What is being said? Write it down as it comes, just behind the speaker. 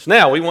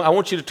Now, I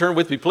want you to turn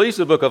with me, please,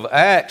 to the book of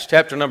Acts,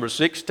 chapter number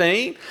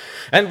 16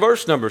 and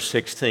verse number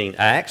 16.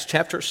 Acts,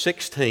 chapter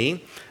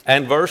 16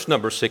 and verse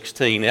number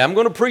 16. Now, I'm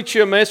going to preach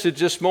you a message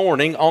this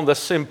morning on the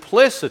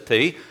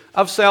simplicity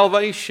of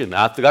salvation.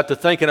 I got to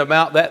thinking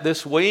about that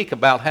this week,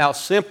 about how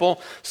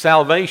simple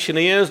salvation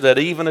is, that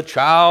even a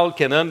child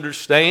can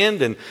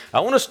understand. And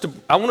I want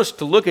us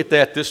to look at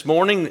that this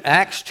morning,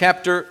 Acts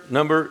chapter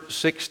number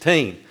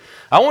 16.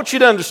 I want you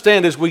to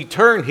understand as we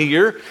turn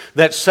here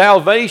that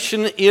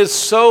salvation is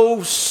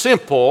so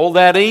simple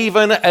that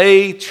even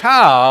a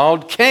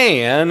child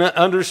can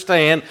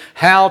understand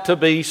how to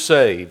be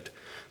saved.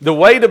 The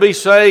way to be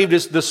saved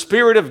is the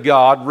Spirit of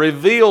God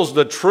reveals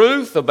the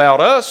truth about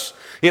us.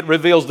 It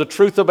reveals the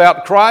truth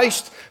about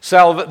Christ.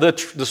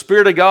 The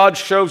Spirit of God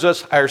shows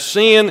us our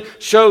sin,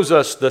 shows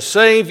us the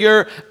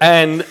Savior,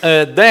 and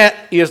that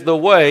is the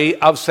way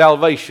of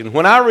salvation.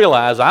 When I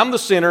realize I'm the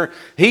sinner,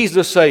 He's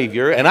the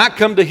Savior, and I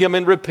come to Him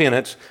in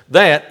repentance,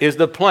 that is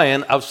the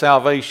plan of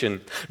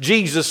salvation.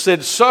 Jesus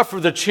said,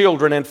 "Suffer the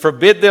children and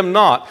forbid them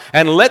not,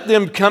 and let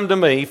them come to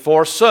me,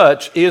 for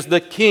such is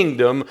the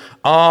kingdom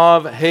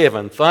of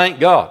heaven." Thank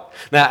God.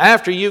 Now,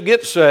 after you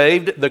get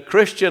saved, the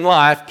Christian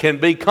life can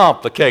be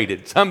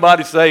complicated.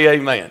 Somebody say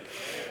amen.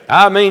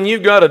 I mean,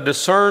 you've got to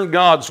discern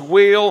God's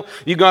will.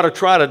 You've got to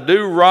try to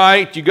do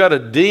right. You've got to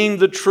deem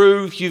the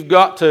truth. You've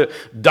got to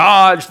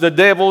dodge the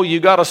devil.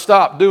 You've got to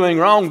stop doing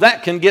wrong.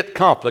 That can get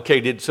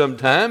complicated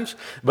sometimes.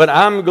 But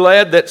I'm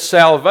glad that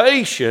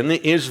salvation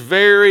is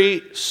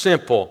very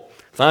simple.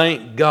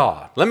 Thank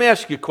God. Let me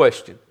ask you a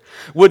question.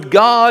 Would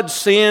God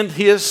send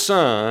His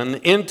Son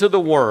into the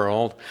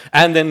world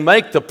and then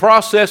make the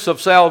process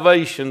of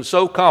salvation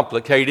so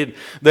complicated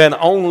that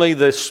only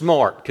the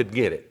smart could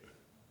get it?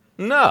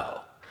 No.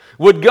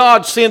 Would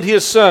God send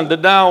His Son to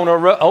die on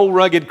an old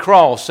rugged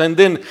cross and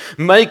then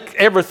make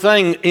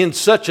everything in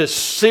such a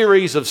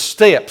series of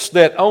steps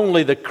that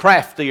only the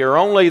crafty or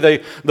only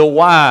the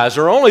wise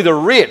or only the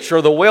rich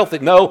or the wealthy?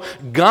 No,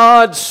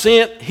 God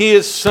sent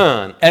His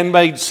Son and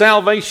made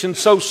salvation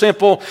so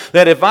simple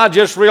that if I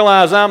just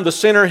realize I'm the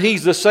sinner,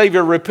 He's the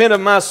Savior, repent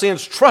of my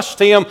sins, trust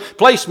Him,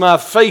 place my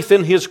faith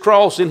in His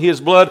cross, in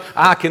His blood,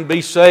 I can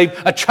be saved.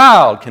 A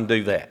child can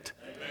do that.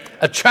 Amen.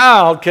 A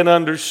child can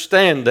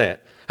understand that.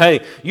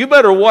 Hey, you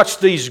better watch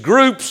these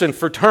groups and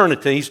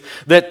fraternities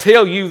that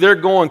tell you they're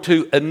going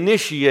to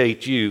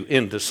initiate you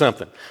into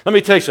something. Let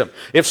me tell you something.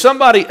 If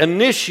somebody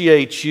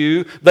initiates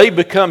you, they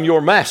become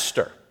your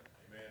master.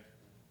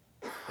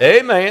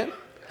 Amen. Amen.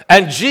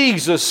 And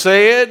Jesus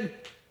said,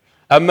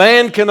 a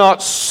man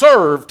cannot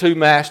serve two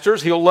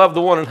masters. He'll love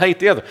the one and hate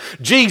the other.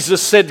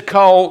 Jesus said,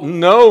 call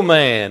no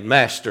man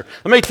master.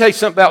 Let me tell you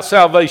something about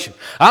salvation.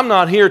 I'm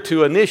not here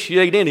to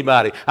initiate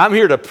anybody. I'm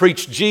here to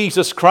preach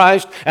Jesus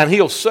Christ, and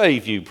He'll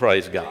save you,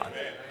 praise God.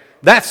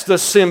 That's the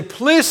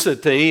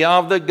simplicity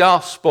of the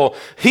gospel.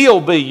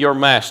 He'll be your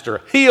master.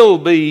 He'll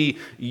be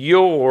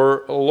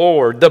your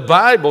Lord. The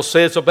Bible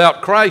says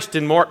about Christ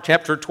in Mark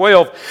chapter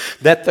 12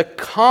 that the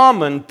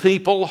common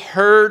people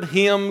heard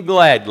Him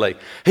gladly.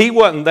 He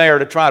wasn't there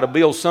to try to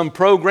build some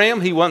program.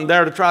 He wasn't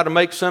there to try to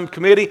make some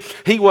committee.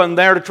 He wasn't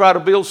there to try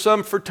to build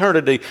some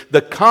fraternity.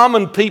 The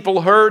common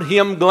people heard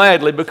Him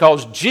gladly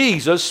because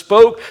Jesus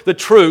spoke the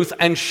truth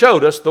and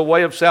showed us the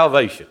way of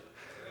salvation.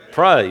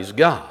 Praise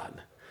God.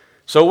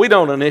 So we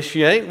don't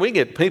initiate, we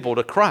get people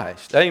to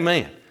Christ.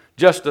 Amen.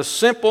 Just a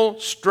simple,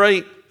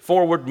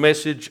 straightforward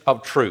message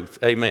of truth.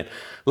 Amen.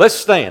 Let's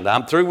stand.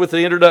 I'm through with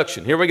the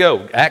introduction. Here we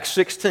go. Acts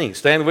 16.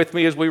 Stand with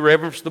me as we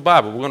reverence the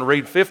Bible. We're going to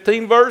read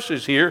 15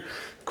 verses here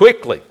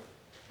quickly.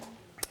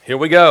 Here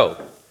we go.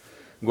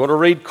 I'm going to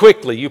read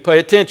quickly. You pay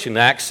attention.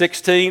 Acts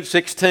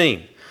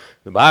 16:16.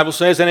 The Bible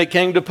says, "And it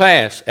came to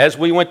pass, as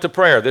we went to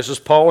prayer," this is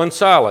Paul and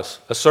Silas,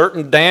 "a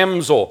certain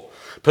damsel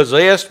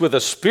possessed with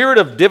a spirit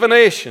of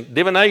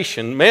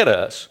divination met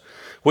us,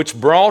 which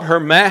brought her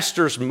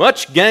masters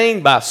much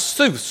gain by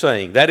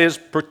soothsaying," that is,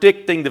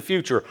 predicting the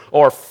future,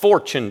 or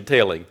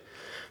fortune-telling.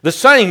 "The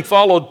same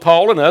followed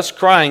Paul and us,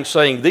 crying,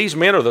 saying, These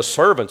men are the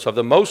servants of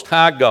the Most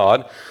High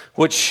God,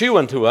 which shew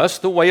unto us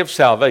the way of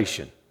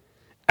salvation.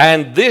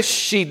 And this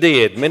she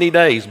did many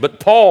days. But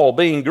Paul,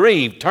 being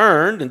grieved,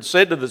 turned and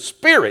said to the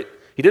Spirit,"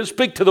 he didn't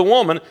speak to the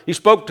woman, he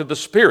spoke to the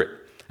Spirit,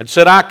 and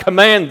said, "I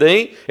command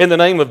thee, in the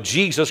name of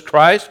Jesus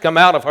Christ, come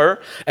out of her."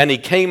 And he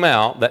came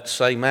out that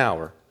same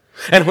hour.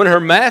 And when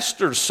her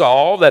masters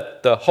saw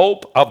that the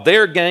hope of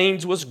their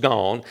gains was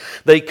gone,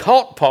 they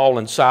caught Paul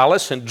and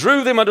Silas and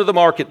drew them unto the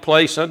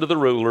marketplace unto the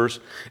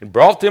rulers, and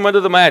brought them unto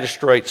the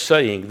magistrates,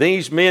 saying,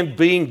 These men,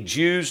 being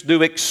Jews,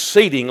 do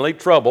exceedingly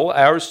trouble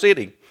our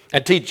city,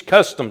 and teach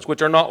customs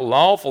which are not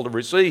lawful to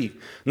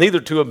receive, neither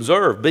to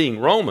observe, being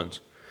Romans.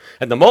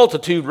 And the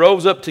multitude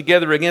rose up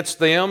together against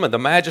them, and the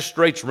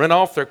magistrates rent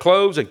off their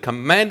clothes and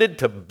commanded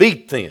to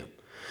beat them.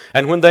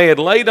 And when they had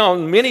laid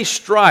on many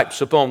stripes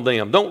upon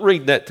them," don't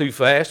read that too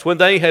fast, "when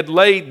they had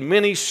laid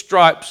many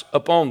stripes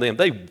upon them,"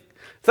 they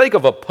Think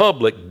of a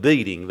public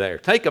beating there.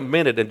 Take a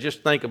minute and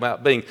just think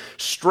about being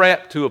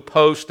strapped to a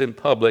post in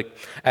public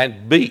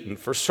and beaten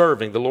for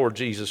serving the Lord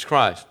Jesus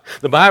Christ.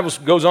 The Bible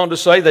goes on to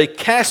say they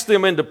cast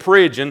them into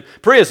prison,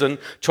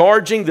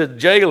 charging the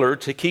jailer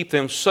to keep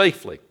them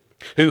safely,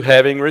 who,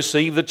 having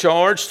received the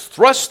charge,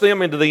 thrust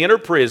them into the inner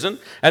prison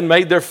and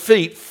made their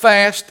feet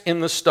fast in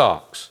the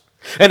stocks.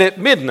 And at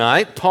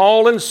midnight,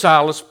 Paul and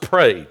Silas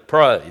prayed,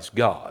 praise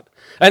God,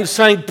 and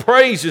sang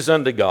praises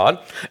unto God,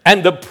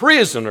 and the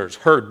prisoners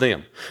heard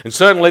them. And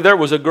suddenly there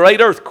was a great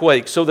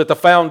earthquake, so that the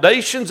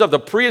foundations of the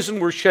prison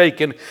were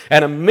shaken,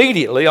 and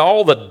immediately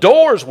all the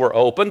doors were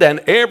opened, and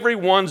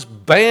everyone's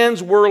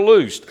bands were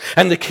loosed.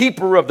 And the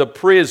keeper of the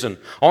prison,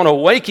 on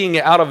awaking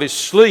out of his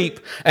sleep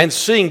and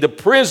seeing the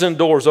prison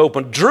doors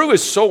open, drew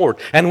his sword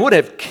and would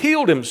have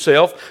killed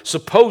himself,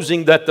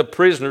 supposing that the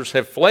prisoners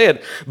had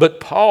fled. But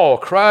Paul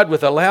cried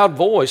with a loud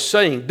voice,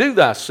 saying, Do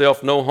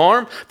thyself no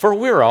harm, for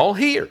we're all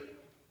here.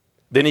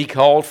 Then he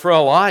called for a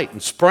light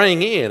and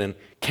sprang in and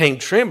came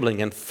trembling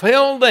and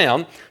fell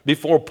down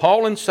before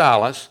Paul and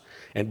Silas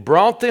and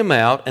brought them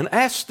out and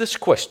asked this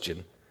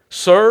question,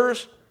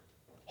 Sirs,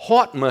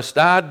 what must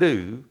I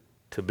do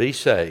to be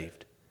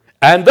saved?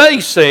 And they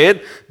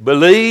said,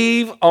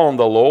 Believe on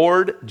the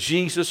Lord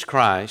Jesus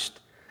Christ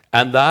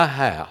and thy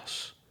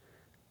house,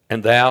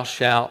 and thou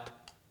shalt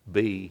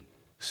be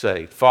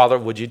saved. Father,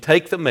 would you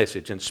take the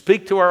message and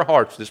speak to our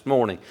hearts this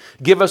morning?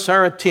 Give us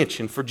our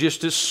attention for just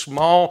this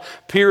small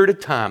period of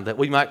time that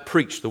we might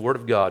preach the Word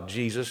of God. In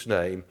Jesus'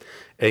 name,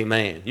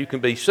 amen. You can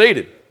be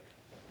seated.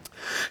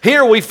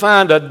 Here we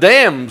find a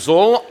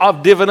damsel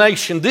of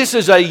divination. This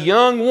is a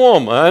young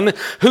woman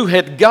who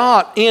had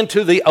got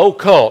into the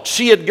occult.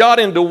 She had got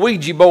into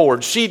Ouija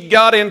boards. She'd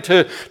got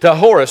into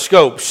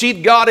horoscopes.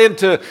 She'd got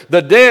into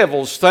the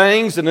devil's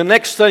things. And the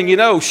next thing you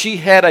know, she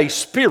had a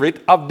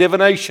spirit of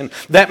divination.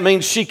 That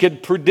means she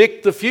could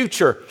predict the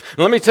future.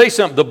 Now, let me tell you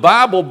something. The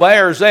Bible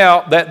bears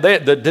out that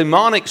the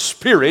demonic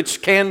spirits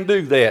can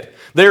do that.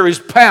 There is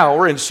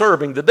power in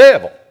serving the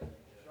devil.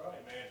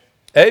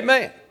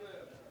 Amen.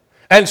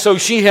 And so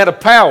she had a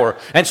power,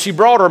 and she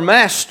brought her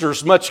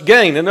masters much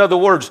gain. In other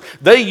words,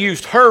 they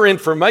used her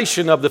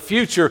information of the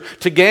future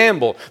to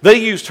gamble. They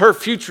used her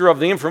future of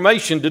the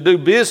information to do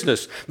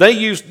business. They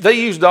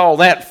used all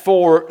that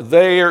for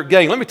their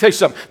gain. Let me tell you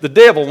something. The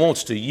devil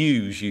wants to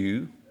use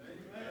you.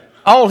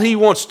 All he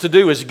wants to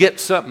do is get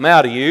something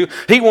out of you.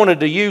 He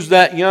wanted to use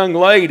that young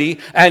lady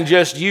and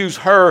just use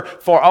her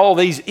for all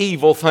these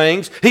evil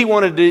things. He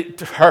wanted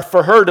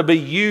for her to be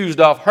used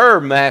of her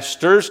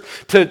masters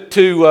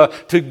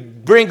to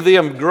bring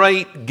them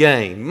great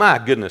gain. My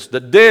goodness, the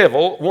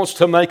devil wants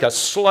to make a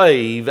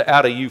slave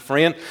out of you,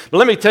 friend. But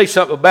let me tell you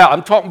something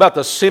I'm talking about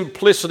the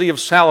simplicity of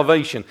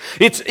salvation.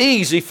 It's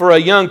easy for a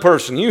young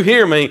person, you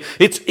hear me,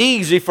 it's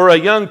easy for a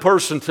young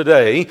person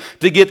today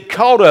to get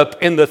caught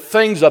up in the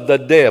things of the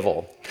devil.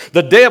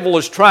 The devil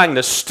is trying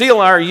to steal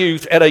our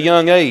youth at a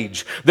young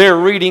age. They're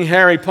reading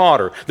Harry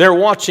Potter. They're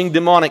watching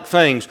demonic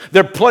things.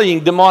 They're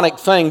playing demonic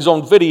things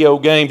on video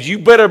games. You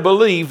better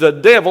believe the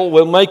devil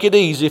will make it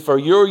easy for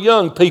your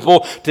young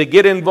people to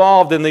get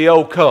involved in the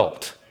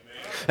occult.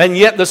 And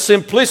yet the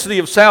simplicity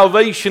of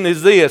salvation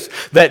is this,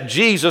 that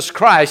Jesus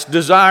Christ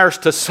desires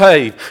to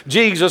save.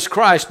 Jesus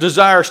Christ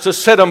desires to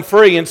set them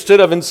free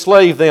instead of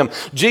enslave them.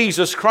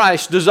 Jesus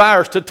Christ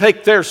desires to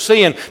take their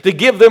sin, to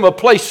give them a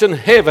place in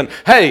heaven.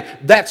 Hey,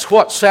 that's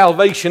what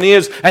salvation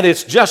is, and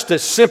it's just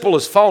as simple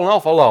as falling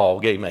off a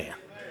log. Amen.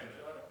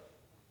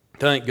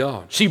 Thank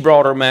God. She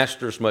brought her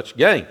masters much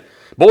gain.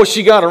 Boy,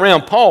 she got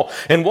around Paul.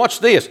 And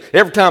watch this.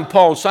 Every time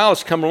Paul and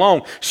Silas come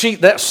along,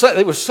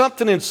 there was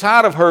something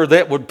inside of her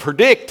that would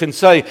predict and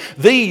say,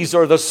 these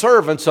are the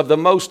servants of the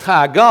Most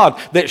High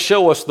God that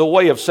show us the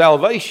way of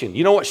salvation.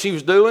 You know what she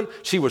was doing?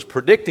 She was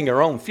predicting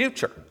her own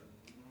future.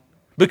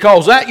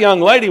 Because that young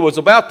lady was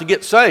about to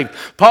get saved.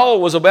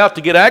 Paul was about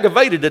to get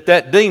aggravated at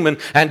that demon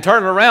and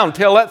turn around and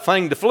tell that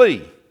thing to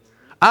flee.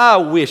 I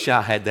wish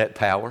I had that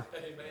power.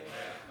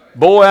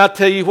 Boy, I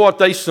tell you what,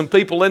 there's some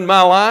people in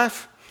my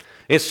life,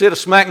 instead of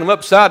smacking them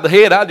upside the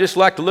head, I just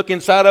like to look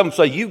inside of them and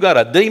say, you got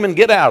a demon,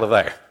 get out of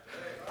there.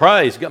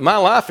 Praise God. My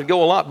life would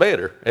go a lot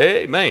better.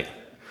 Amen.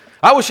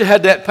 I wish I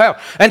had that power.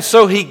 And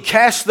so he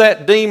cast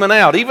that demon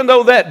out. Even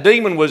though that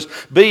demon was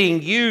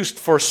being used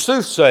for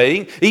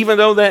soothsaying, even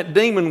though that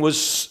demon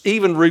was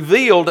even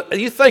revealed,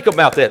 you think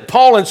about that.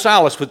 Paul and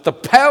Silas, with the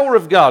power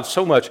of God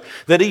so much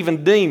that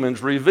even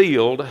demons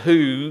revealed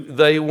who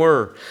they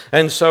were.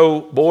 And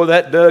so, boy,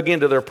 that dug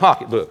into their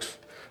pocketbooks.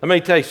 Let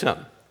me tell you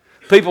something.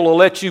 People will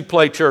let you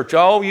play church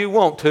all you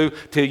want to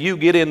till you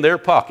get in their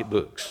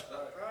pocketbooks.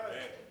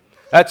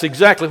 That's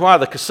exactly why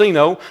the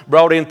casino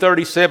brought in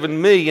 $37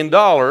 million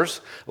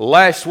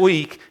last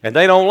week, and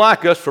they don't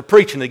like us for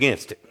preaching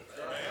against it.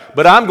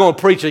 But I'm going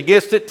to preach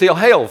against it till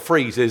hell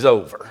freezes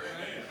over.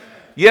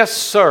 Yes,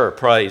 sir,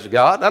 praise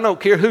God. I don't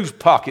care whose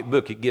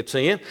pocketbook it gets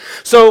in.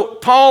 So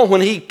Paul, when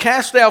he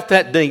cast out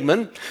that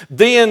demon,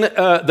 then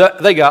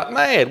they got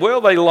mad. Well,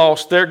 they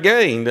lost their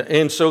gain.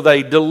 And so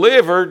they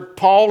delivered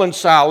Paul and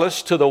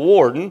Silas to the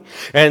warden,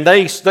 and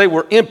they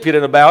were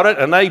impudent about it,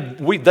 and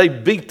they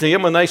beat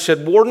them, and they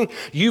said, "Warden,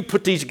 you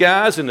put these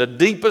guys in the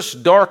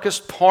deepest,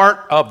 darkest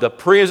part of the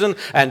prison,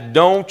 and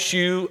don't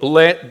you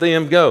let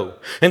them go."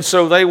 And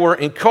so they were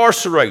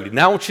incarcerated.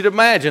 Now I want you to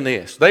imagine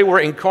this. They were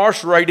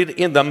incarcerated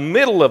in the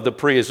middle of the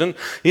prison.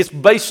 It's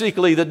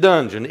basically the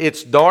dungeon.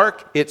 It's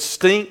dark, it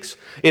stinks,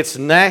 it's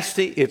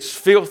nasty, it's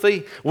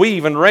filthy. We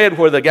even read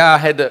where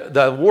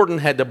the warden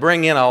had to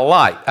bring in a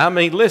light. I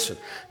mean, listen,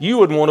 you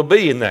wouldn't want to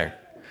be in there.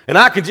 And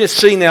I could just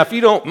see now, if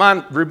you don't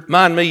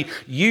mind me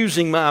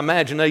using my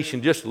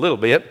imagination just a little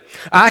bit,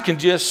 I can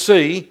just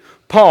see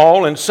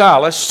Paul and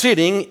Silas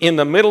sitting in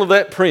the middle of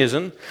that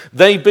prison.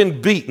 They've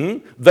been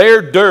beaten.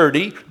 They're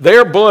dirty.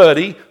 They're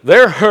bloody.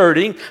 They're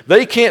hurting.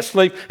 They can't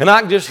sleep. And I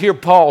can just hear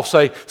Paul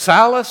say,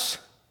 "Silas,"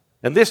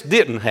 and this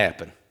didn't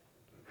happen.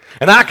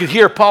 And I could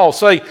hear Paul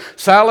say,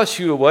 "Silas,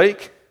 you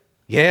awake?"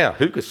 "Yeah,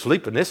 who could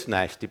sleep in this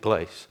nasty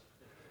place?"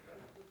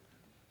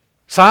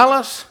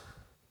 "Silas,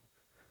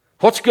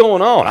 what's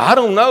going on?" "I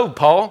don't know,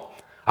 Paul.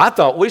 I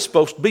thought we're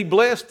supposed to be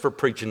blessed for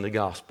preaching the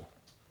gospel.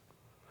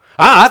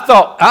 I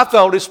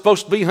thought it's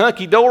supposed to be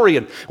hunky-dory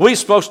and we're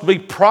supposed to be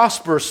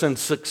prosperous and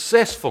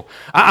successful.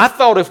 I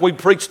thought if we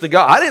preached the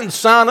gospel, I didn't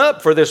sign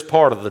up for this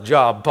part of the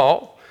job,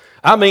 Paul.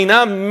 I mean,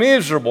 I'm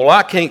miserable.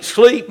 I can't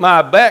sleep.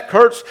 My back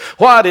hurts.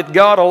 Why did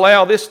God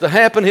allow this to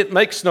happen? It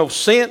makes no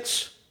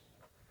sense."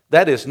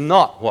 That is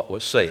not what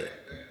was said.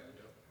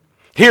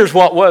 Here's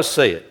what was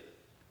said.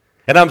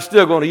 And I'm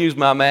still going to use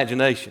my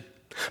imagination.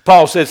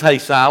 Paul says, "Hey,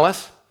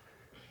 Silas,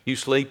 you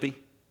sleepy?"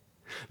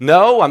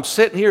 "No, I'm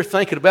sitting here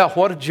thinking about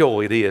what a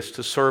joy it is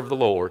to serve the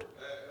Lord.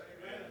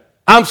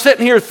 I'm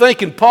sitting here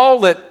thinking, Paul,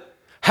 that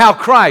how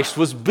Christ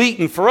was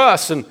beaten for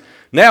us, and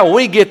now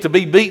we get to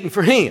be beaten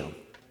for Him."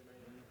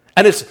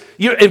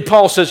 And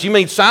Paul says, "You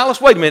mean,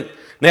 Silas, wait a minute.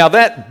 Now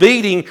that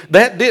beating,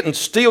 that didn't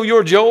steal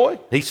your joy?"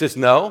 He says,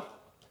 "No."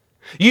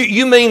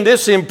 You mean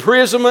this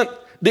imprisonment,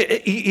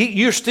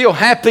 you're still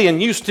happy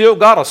and you still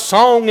got a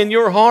song in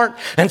your heart?"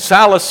 And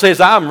Silas says,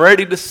 "I'm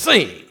ready to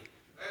sing."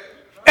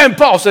 And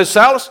Paul says,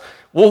 "Silas,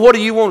 well, what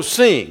do you want to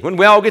sing? When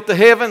we all get to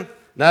heaven?"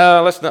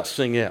 "No, let's not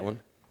sing that one."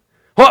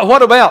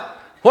 What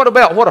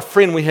about what a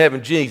friend we have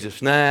in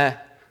Jesus?" "Nah."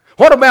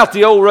 "What about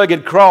the old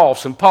rugged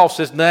cross?" And Paul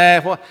says,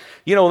 "Nah,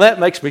 that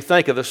makes me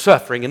think of the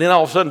suffering." And then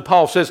all of a sudden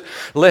Paul says,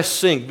 "Let's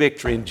sing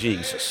victory in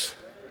Jesus.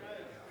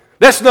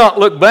 Let's not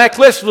look back.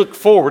 Let's look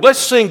forward. Let's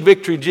sing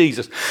victory in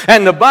Jesus."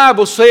 And the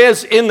Bible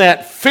says in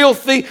that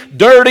filthy,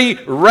 dirty,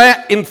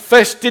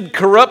 rat-infested,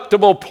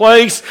 corruptible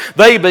place,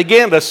 they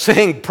began to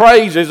sing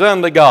praises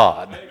unto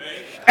God. Amen.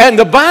 And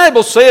the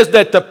Bible says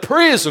that the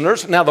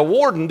prisoners, now the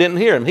warden didn't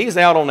hear him. He's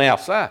out on the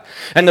outside.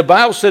 And the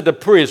Bible said the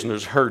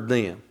prisoners heard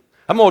them.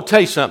 I'm going to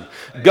tell you something.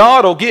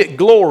 God will get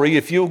glory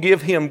if you'll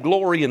give Him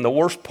glory in the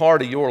worst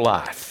part of your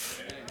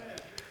life.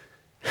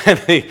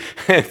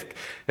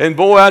 And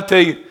boy, I tell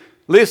you,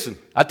 listen,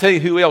 I tell you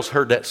who else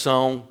heard that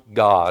song?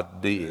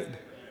 God did.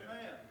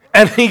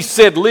 And He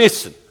said,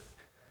 "Listen,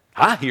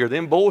 I hear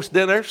them boys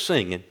down there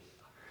singing."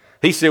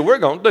 He said, "We're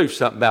going to do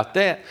something about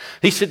that."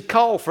 He said,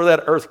 "Call for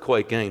that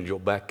earthquake angel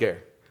back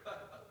there."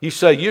 You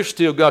say, "You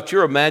still got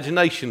your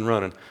imagination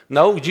running."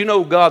 No, did you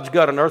know God's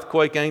got an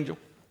earthquake angel?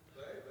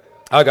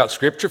 I got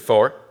scripture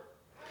for it.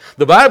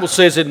 The Bible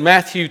says in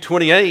Matthew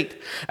 28,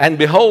 "And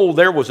behold,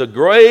 there was a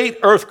great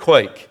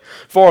earthquake,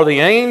 for the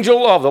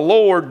angel of the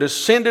Lord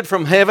descended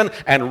from heaven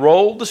and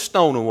rolled the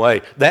stone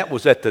away." That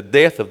was at the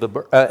death of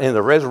and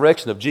the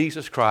resurrection of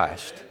Jesus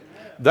Christ.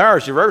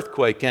 There's your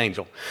earthquake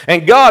angel.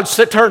 And God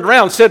turned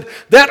around and said,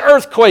 "That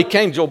earthquake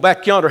angel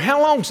back yonder, how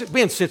long has it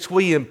been since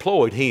we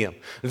employed him?"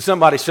 And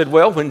somebody said,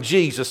 "Well, when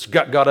Jesus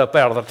got up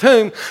out of the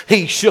tomb,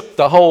 He shook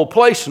the whole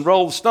place and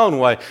rolled the stone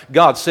away."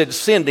 God said,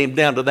 "Send him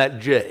down to that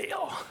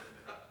jail."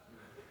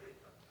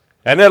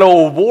 And that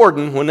old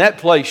warden, when that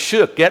place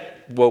shook,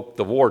 that woke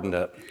the warden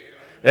up.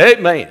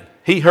 Amen.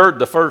 He heard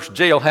the first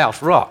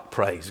jailhouse rock,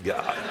 praise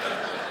God.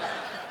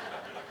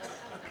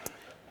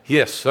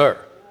 Yes, sir.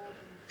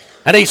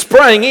 And he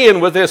sprang in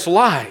with this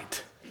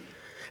light.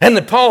 And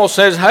then Paul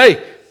says,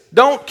 "Hey,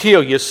 don't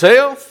kill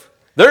yourself.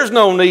 There's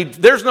no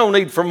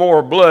need for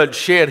more blood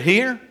shed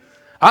here.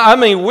 I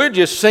mean, we're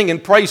just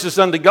singing praises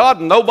unto God,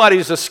 and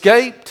nobody's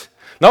escaped.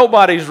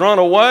 Nobody's run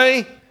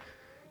away."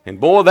 And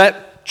boy,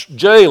 that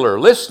jailer,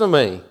 listen to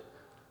me.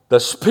 The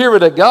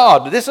Spirit of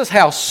God, this is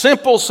how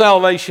simple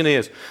salvation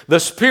is. The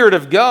Spirit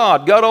of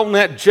God got on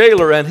that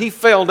jailer and he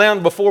fell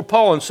down before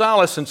Paul and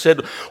Silas and said,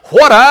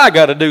 "What do I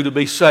got to do to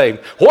be saved?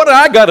 What do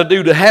I got to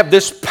do to have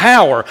this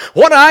power?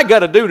 What do I got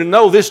to do to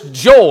know this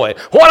joy?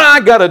 What do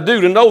I got to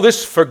do to know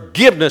this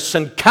forgiveness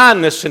and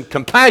kindness and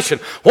compassion?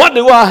 What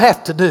do I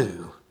have to do?"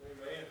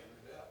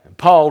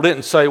 Paul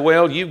didn't say,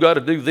 "Well, you've got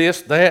to do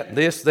this, that,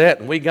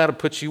 and we got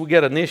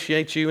to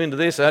initiate you into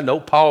this." I know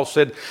Paul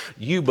said,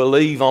 "You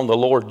believe on the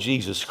Lord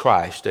Jesus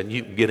Christ and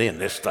you can get in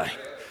this thing."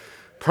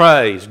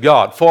 Praise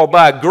God. For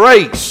by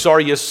grace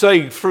are you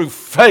saved through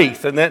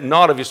faith, and that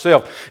not of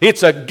yourself.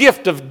 It's a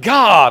gift of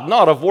God,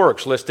 not of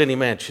works, lest any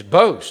man should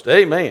boast.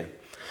 Amen.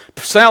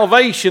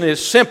 Salvation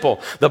is simple.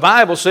 The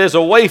Bible says,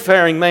 a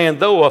wayfaring man,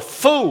 though a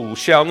fool,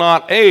 shall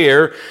not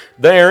err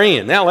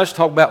therein. Now let's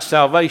talk about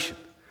salvation.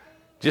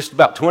 Just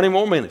about 20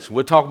 more minutes.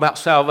 We'll talk about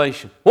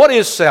salvation. What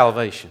is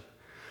salvation?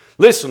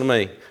 Listen to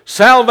me.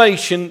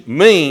 Salvation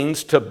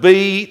means to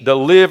be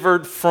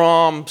delivered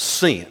from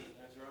sin.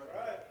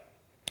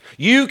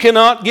 You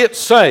cannot get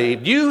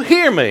saved. You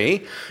hear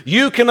me?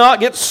 You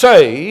cannot get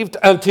saved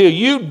until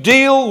you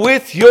deal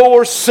with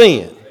your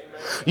sin.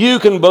 You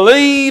can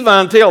believe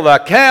until the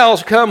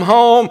cows come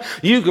home.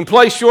 You can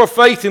place your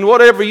faith in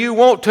whatever you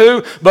want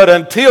to, but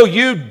until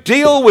you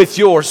deal with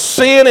your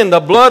sin in the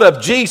blood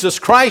of Jesus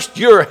Christ,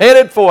 you're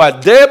headed for a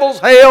devil's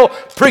hell.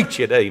 Preach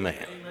it,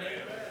 amen.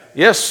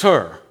 Yes,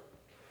 sir.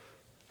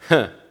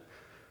 The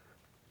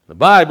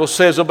Bible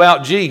says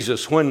about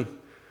Jesus, when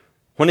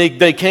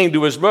they came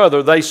to his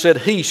brother, they said,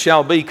 he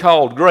shall be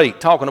called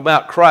great, talking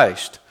about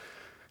Christ.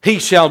 He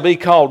shall be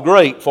called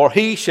great, for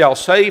he shall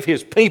save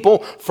his people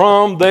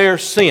from their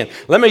sin.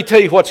 Let me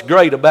tell you what's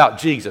great about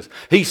Jesus.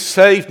 He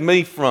saved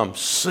me from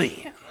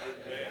sin.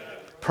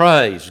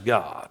 Praise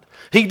God.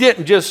 He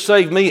didn't just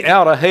save me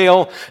out of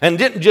hell and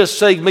didn't just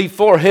save me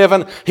for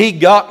heaven. He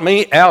got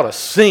me out of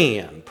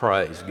sin.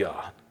 Praise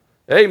God.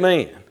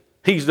 Amen.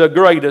 He's the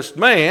greatest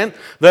man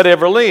that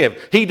ever lived.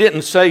 He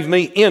didn't save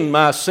me in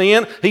my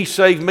sin. He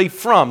saved me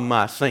from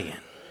my sin.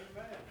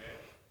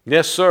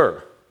 Yes,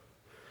 sir.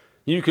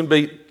 Let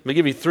me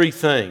give you three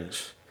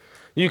things.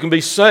 You can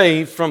be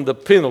saved from the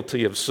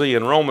penalty of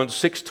sin. Romans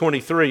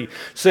 6:23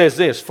 says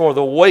this, for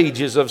the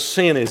wages of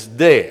sin is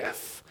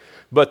death,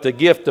 but the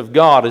gift of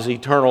God is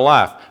eternal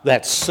life.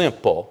 That's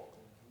simple.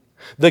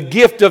 The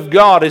gift of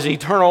God is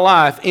eternal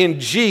life in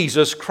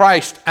Jesus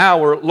Christ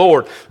our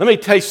Lord. Let me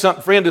tell you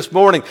something, friend, this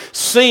morning.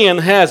 Sin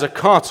has a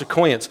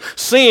consequence.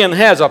 Sin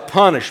has a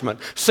punishment.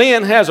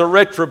 Sin has a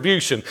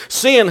retribution.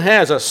 Sin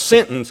has a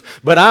sentence.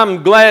 But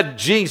I'm glad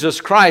Jesus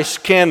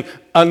Christ can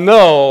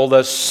annul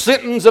the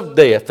sentence of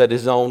death that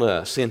is on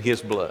us in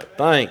His blood.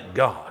 Thank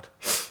God.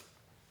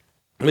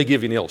 Let me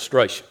give you an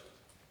illustration.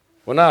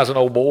 When I was an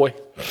old boy,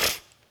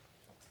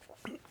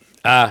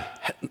 I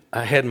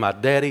had my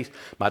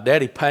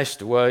daddy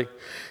passed away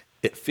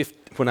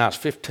when I was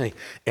 15,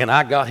 and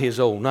I got his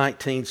old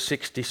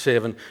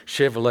 1967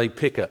 Chevrolet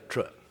pickup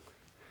truck.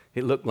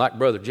 It looked like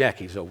Brother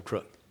Jackie's old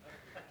truck.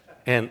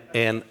 And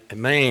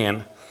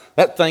man,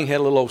 that thing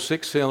had a little old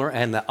six-cylinder,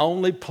 and the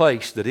only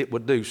place that it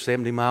would do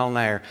 70 mile an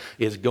hour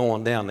is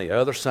going down the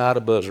other side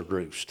of Buzzard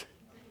Roost.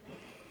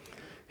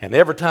 And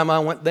every time I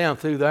went down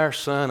through there,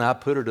 son, I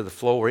put her to the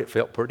floor. It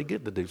felt pretty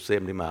good to do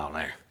 70 mile an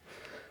hour.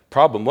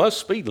 Problem was,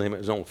 speed limit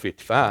was only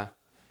 55.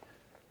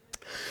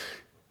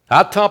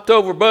 I topped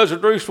over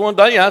Buzzard Roost one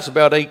day. I was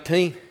about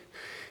 18.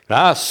 And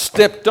I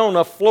stepped on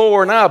the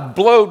floor and I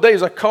blowed.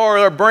 There's a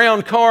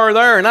brown car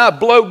there, and I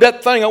blowed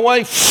that thing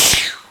away.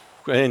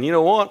 And you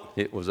know what?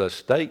 It was a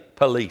state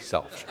police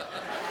officer.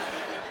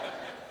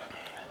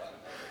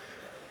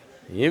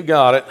 You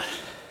got it.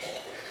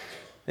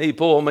 He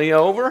pulled me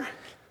over.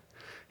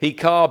 He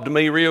cobbed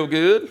me real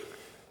good.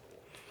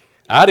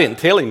 I didn't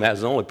tell him that was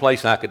the only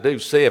place I could do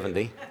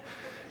 70.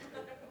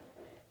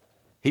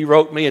 He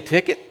wrote me a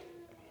ticket,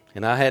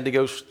 and I had to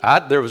go. I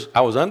was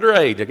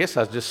underage. I guess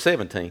I was just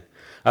 17.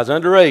 I was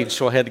underage,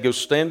 so I had to go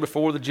stand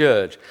before the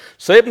judge.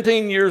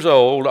 17 years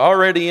old,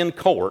 already in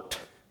court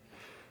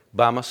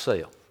by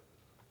myself.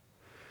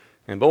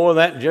 And boy,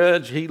 that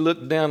judge, he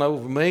looked down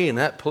over me, and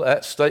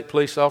that state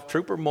police officer,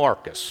 Trooper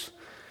Marcus.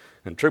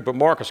 And Trooper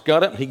Marcus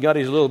got up, and he got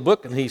his little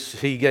book, and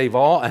he gave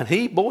all, and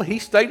he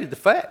stated the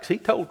facts. He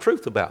told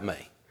truth about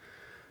me.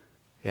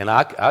 And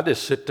I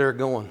just sit there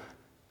going,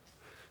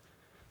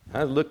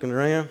 I was looking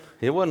around.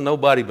 It wasn't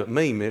nobody but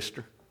me,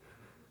 mister.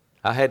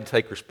 I had to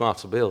take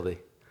responsibility.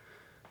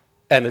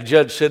 And the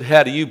judge said,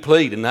 how do you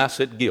plead? And I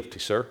said, guilty,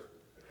 sir.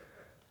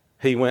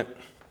 He went,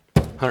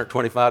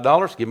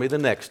 $125, give me the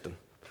next one.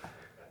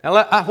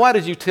 Now, why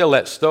did you tell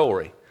that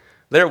story?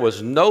 There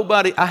was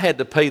nobody, I had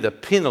to pay the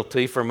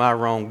penalty for my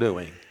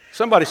wrongdoing.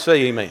 Somebody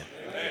say amen.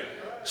 Amen.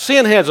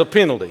 Sin has a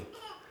penalty.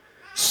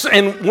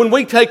 And when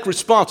we take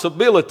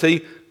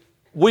responsibility,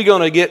 we're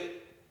going to get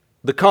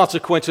the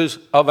consequences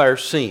of our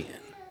sin.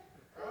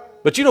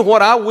 But you know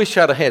what? I wish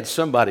I'd have had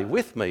somebody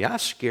with me. I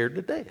was scared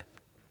to death.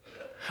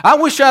 I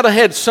wish I'd have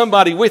had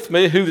somebody with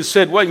me who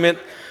said, wait a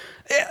minute,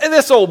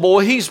 this old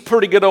boy, he's a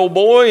pretty good old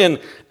boy,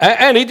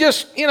 and he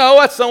just,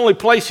 that's the only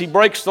place he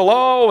breaks the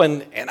law,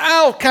 and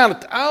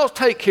I'll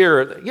take care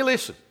of it. You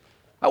listen,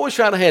 I wish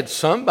I'd have had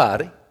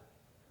somebody.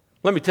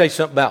 Let me tell you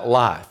something about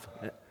life.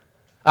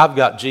 I've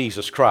got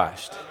Jesus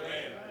Christ.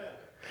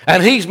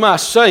 And He's my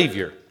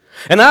Savior.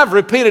 And I've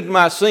repented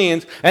my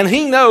sins, and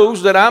He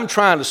knows that I'm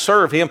trying to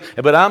serve Him,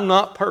 but I'm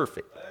not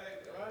perfect.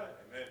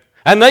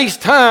 And these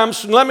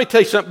times, let me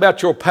tell you something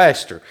about your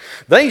pastor.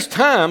 These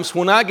times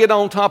when I get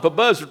on top of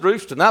Buzzard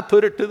Roost and I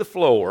put it to the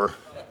floor,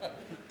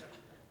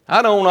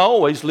 I don't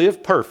always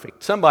live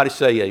perfect. Somebody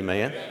say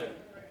amen.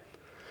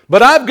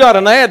 But I've got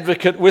an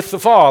advocate with the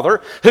Father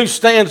who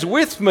stands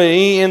with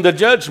me in the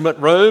judgment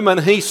room,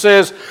 and he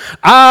says,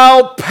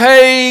 I'll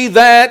pay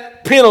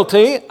that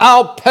penalty,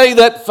 I'll pay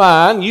that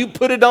fine, you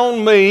put it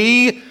on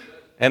me,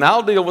 and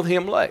I'll deal with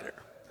him later.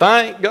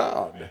 Thank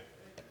God.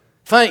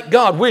 Thank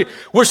God.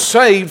 We're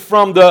saved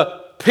from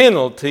the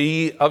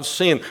penalty of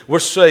sin. We're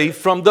saved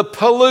from the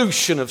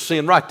pollution of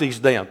sin. Write these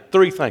down.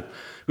 3 things.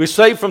 We're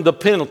saved from the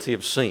penalty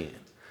of sin.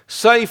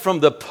 Saved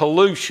from the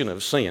pollution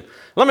of sin.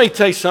 Let me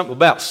tell you something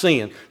about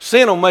sin.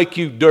 Sin will make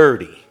you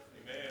dirty.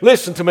 Amen.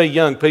 Listen to me,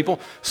 young people.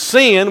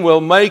 Sin will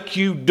make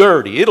you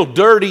dirty. It'll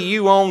dirty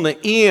you on the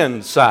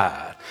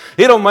inside.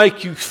 It'll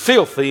make you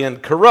filthy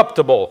and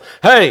corruptible.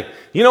 Hey,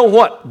 you know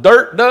what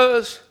dirt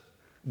does?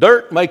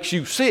 Dirt makes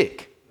you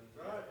sick.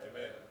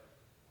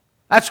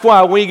 That's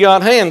why we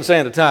got hand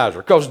sanitizer,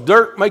 because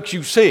dirt makes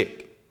you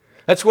sick.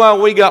 That's why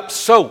we got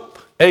soap.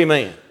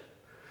 Amen.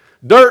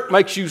 Dirt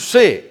makes you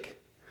sick.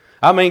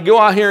 I mean, go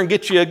out here and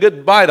get you a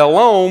good bite of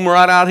loam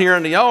right out here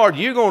in the yard,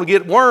 you're going to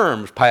get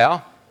worms,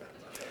 pal.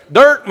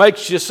 Dirt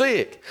makes you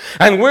sick.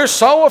 And we're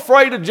so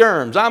afraid of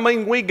germs. I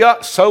mean, we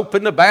got soap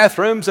in the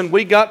bathrooms, and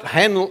we got the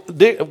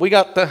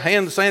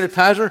hand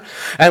sanitizer,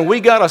 and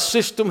we got a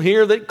system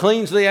here that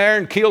cleans the air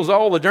and kills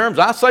all the germs.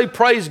 I say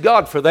praise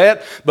God for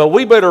that, but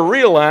we better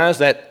realize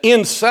that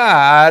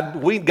inside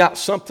we've got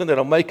something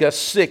that'll make us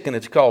sick, and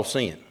it's called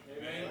sin.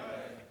 Amen.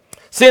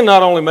 Sin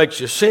not only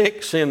makes you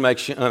sick, sin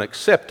makes you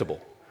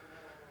unacceptable.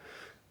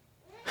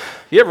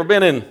 You ever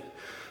been in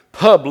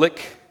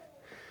public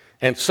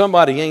and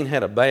somebody ain't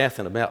had a bath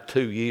in about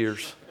 2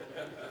 years?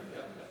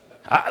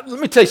 Let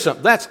me tell you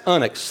something. That's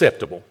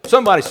unacceptable.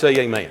 Somebody say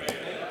amen.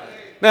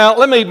 Now,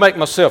 let me make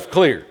myself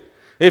clear.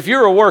 If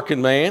you're a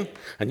working man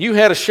and you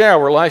had a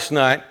shower last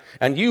night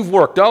and you've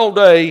worked all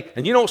day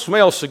and you don't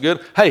smell so good,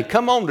 hey,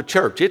 come on to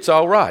church. It's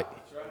all right.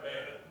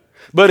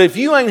 But if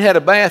you ain't had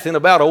a bath in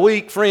about a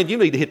week, friend, you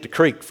need to hit the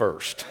creek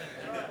first.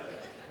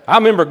 I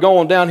remember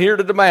going down here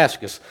to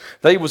Damascus.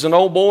 There was an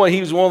old boy.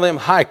 He was one of them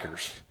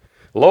hikers.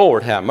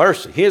 Lord have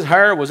mercy. His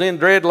hair was in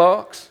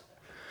dreadlocks.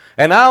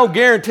 And I'll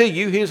guarantee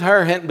you his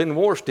hair hadn't been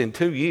washed in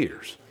 2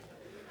 years.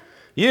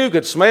 You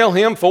could smell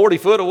him 40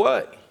 foot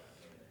away.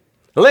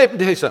 Let me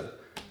tell you something.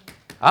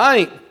 I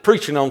ain't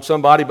preaching on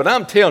somebody, but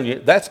I'm telling you,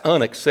 that's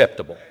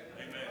unacceptable.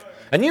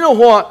 And you know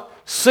what?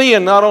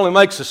 Sin not only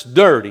makes us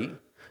dirty,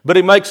 but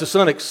it makes us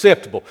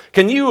unacceptable.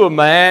 Can you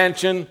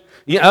imagine?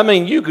 I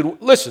mean, you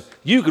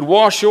could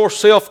wash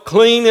yourself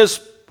clean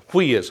as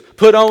whiz,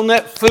 put on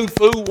that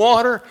foo-foo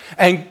water,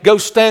 and go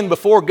stand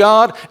before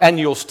God, and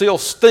you'll still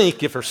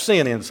stink if there's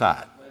sin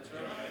inside.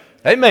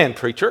 Amen,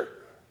 preacher.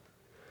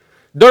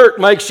 Dirt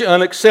makes you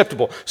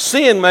unacceptable.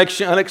 Sin makes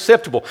you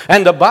unacceptable.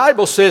 And the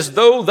Bible says,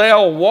 though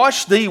thou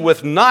wash thee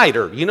with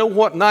niter. You know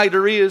what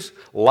niter is?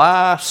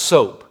 Lye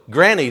soap.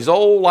 Granny's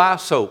old lye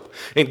soap.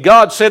 And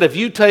God said, if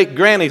you take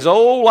Granny's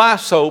old lye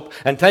soap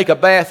and take a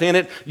bath in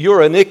it,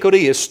 your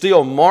iniquity is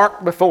still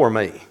marked before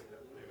me. Amen.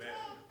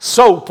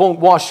 Soap won't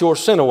wash your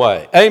sin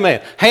away.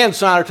 Amen. Hand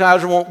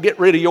sanitizer won't get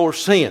rid of your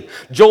sin.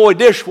 Joy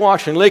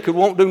dishwashing liquid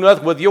won't do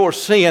nothing with your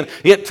sin.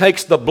 It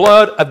takes the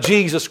blood of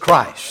Jesus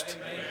Christ.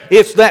 Amen.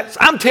 It's that.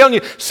 I'm telling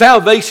you,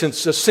 salvation's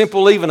so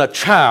simple even a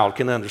child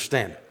can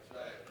understand it.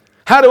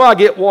 How do I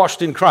get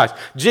washed in Christ?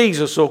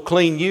 Jesus will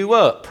clean you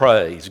up,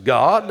 praise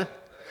God.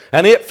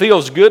 And it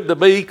feels good to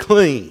be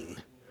clean.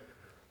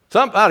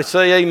 Somebody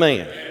say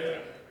amen.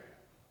 It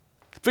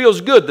feels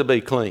good to be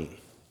clean.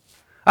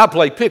 I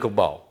play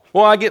pickleball.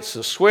 Well, I get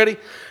so sweaty,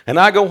 and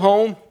I go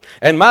home,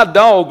 and my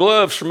dog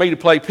loves for me to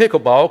play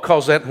pickleball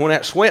because when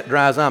that sweat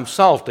dries, I'm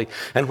salty.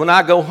 And when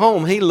I go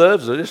home, he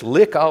loves to just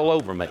lick all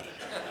over me.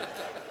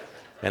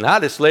 And I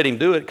just let him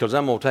do it because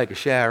I'm going to take a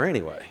shower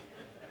anyway.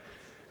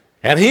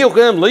 And he'll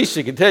come,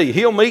 Lisa can tell you,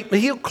 he'll meet me,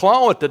 he'll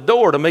claw at the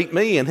door to meet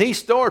me, and he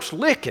starts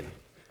licking.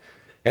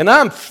 And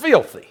I'm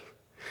filthy.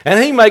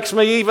 And he makes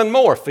me even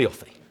more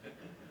filthy.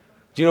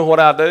 Do you know what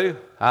I do?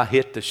 I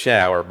hit the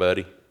shower,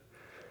 buddy.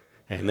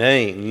 And there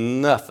ain't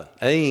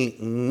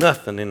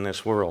nothing in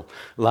this world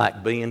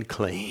like being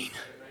clean.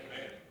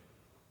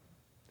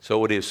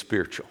 So it is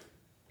spiritual.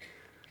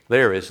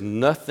 There is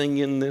nothing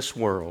in this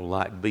world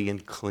like being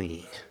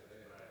clean.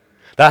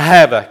 To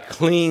have a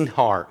clean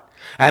heart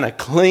and a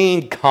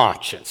clean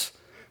conscience.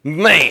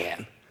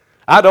 Man,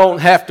 I don't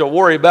have to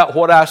worry about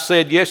what I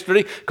said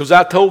yesterday because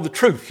I told the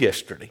truth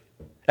yesterday.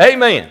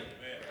 Amen.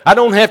 I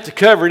don't have to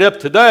cover it up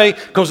today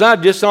because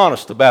I'm just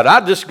honest about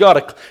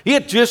it.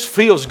 It just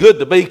feels good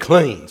to be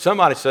clean.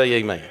 Somebody say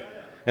amen.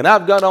 And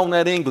I've got on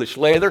that English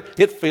leather.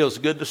 It feels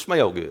good to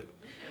smell good.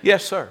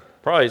 Yes, sir.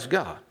 Praise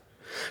God.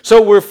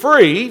 So we're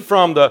free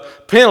from the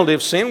penalty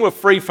of sin. We're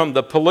free from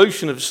the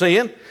pollution of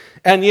sin.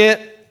 And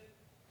yet,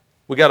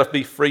 we got to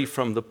be free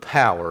from the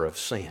power of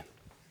sin.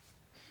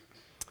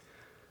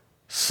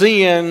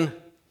 Sin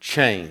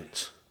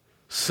chains.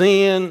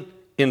 Sin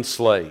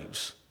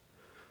enslaves.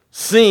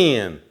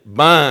 Sin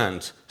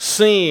binds.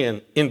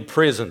 Sin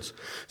imprisons.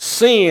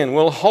 Sin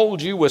will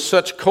hold you with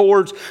such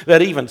cords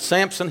that even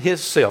Samson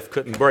himself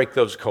couldn't break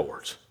those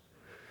cords.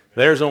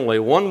 There's only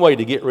one way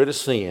to get rid of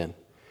sin.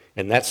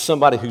 And that's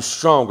somebody who's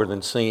stronger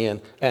than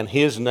sin, and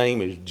his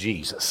name is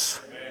Jesus.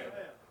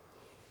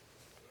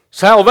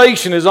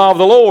 Salvation is of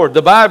the Lord.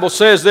 The Bible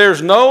says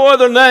there's no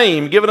other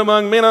name given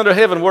among men under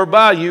heaven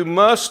whereby you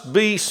must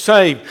be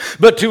saved.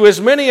 But to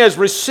as many as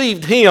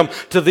received him,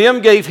 to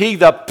them gave he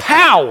the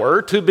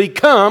power to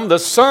become the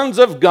sons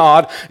of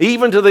God,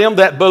 even to them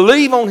that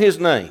believe on his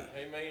name.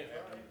 Amen.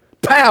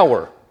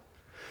 Power.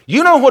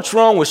 You know what's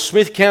wrong with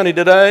Smith County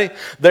today?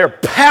 They're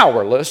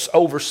powerless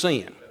over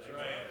sin.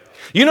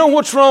 You know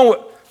what's wrong with,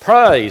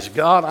 praise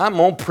God, I'm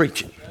on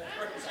preaching.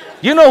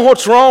 You know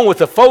what's wrong with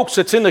the folks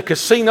that's in the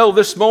casino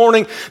this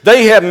morning?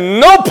 They have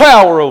no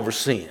power over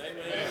sin.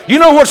 You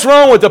know what's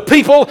wrong with the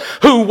people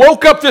who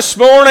woke up this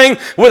morning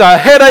with a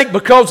headache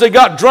because they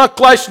got drunk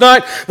last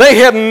night? They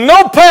have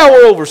no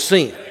power over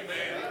sin.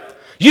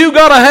 You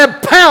got to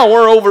have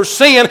power over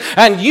sin,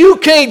 and you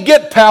can't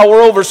get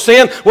power over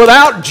sin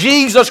without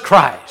Jesus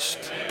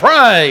Christ.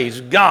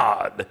 Praise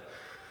God.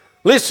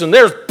 Listen,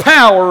 there's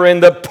power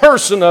in the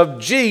person of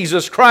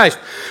Jesus Christ.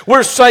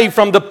 We're saved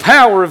from the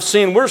power of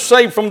sin. We're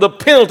saved from the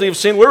penalty of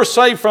sin. We're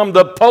saved from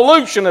the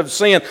pollution of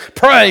sin.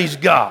 Praise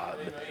God.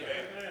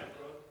 Amen.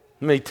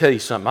 Let me tell you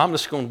something. I'm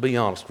just going to be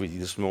honest with you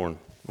this morning.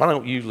 I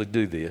don't usually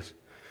do this.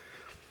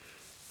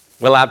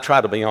 Well, I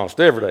try to be honest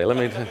every day. Let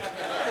me tell you.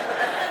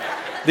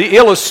 The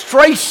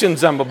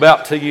illustrations I'm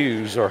about to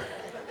use are...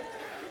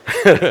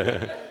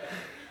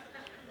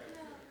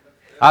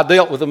 I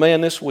dealt with a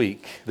man this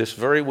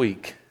very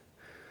week,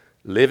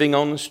 living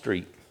on the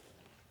street,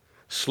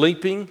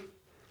 sleeping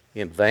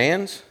in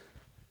vans,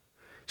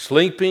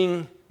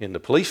 sleeping in the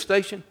police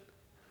station,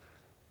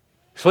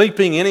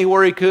 sleeping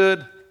anywhere he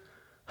could,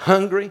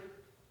 hungry.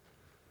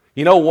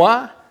 You know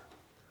why?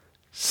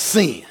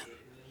 Sin,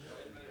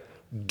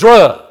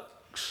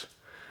 drugs,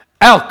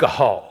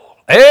 alcohol.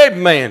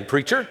 Amen,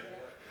 preacher.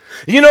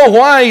 You know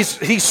why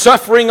he's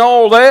suffering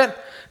all that?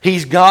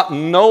 He's got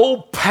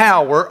no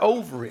power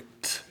over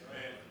it.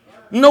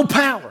 No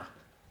power.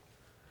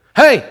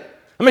 Hey,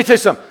 let me tell you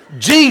something.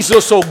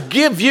 Jesus will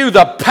give you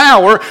the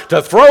power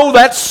to throw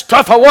that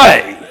stuff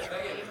away.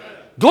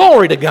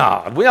 Glory to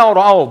God. We ought to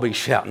all be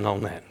shouting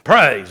on that.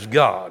 Praise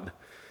God.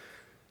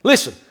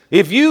 Listen,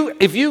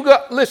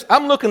 listen,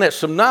 I'm looking at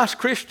some nice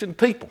Christian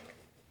people.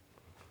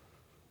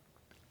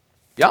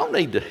 Y'all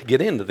need to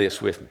get into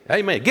this with me.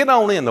 Amen. Get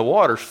on in. The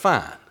water's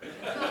fine.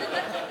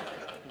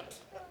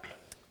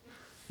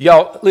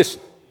 Y'all, listen.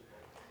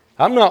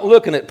 I'm not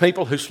looking at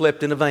people who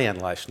slept in a van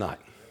last night.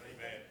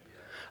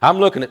 I'm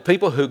looking at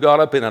people who got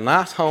up in a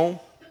nice home,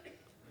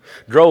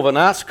 drove a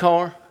nice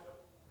car.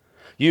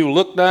 You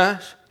look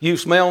nice. You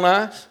smell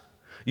nice.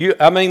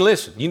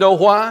 Listen, you know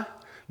why?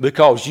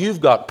 Because you've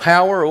got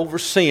power over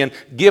sin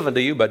given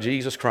to you by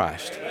Jesus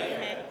Christ.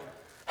 Amen.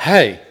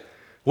 Hey,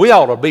 we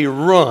ought to be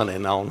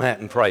running on that,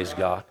 and praise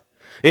God.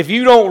 If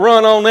you don't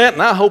run on that,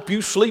 and I hope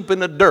you sleep in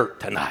the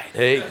dirt tonight.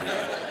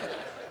 Amen.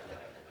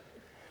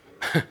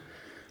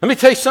 Let me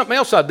tell you something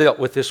else I dealt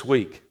with this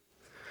week.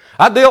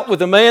 I dealt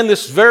with a man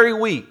this very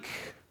week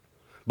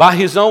by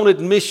his own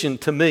admission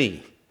to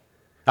me.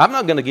 I'm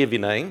not going to give you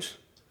names.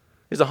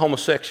 He's a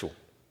homosexual.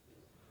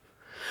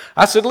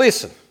 I said,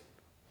 listen,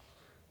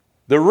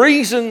 the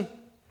reason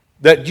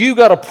that you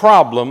got a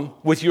problem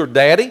with your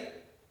daddy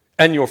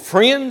and your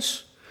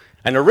friends,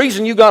 and the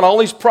reason you got all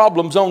these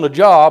problems on the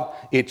job,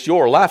 it's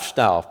your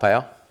lifestyle,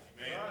 pal.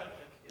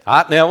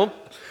 Now,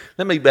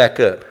 let me back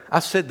up. I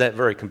said that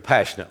very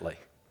compassionately.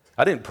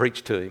 I didn't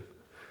preach to him.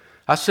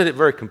 I said it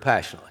very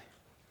compassionately.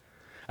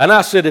 And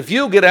I said, if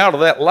you'll get out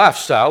of that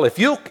lifestyle, if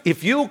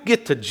you'll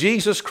get to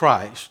Jesus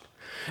Christ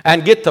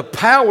and get the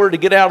power to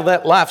get out of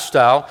that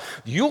lifestyle,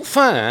 you'll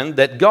find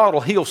that God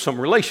will heal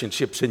some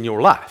relationships in your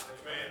life.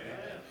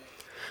 Amen.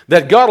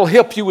 That God will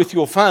help you with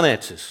your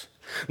finances.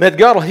 That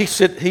God will, he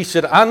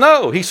said, I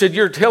know. He said,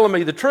 you're telling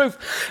me the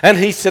truth. And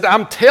he said,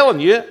 I'm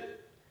telling you,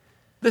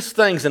 this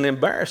thing's an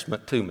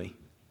embarrassment to me.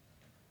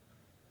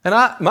 And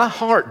my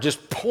heart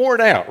just poured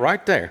out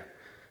right there.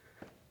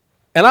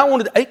 And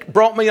it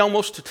brought me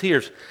almost to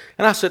tears.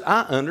 And I said,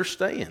 I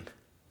understand.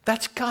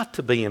 That's got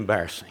to be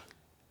embarrassing.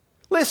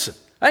 Listen,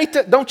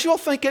 don't you all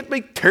think it'd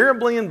be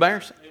terribly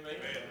embarrassing? Amen.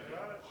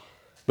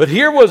 But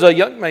here was a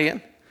young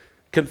man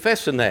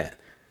confessing that.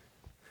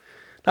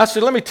 I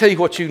said, let me tell you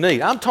what you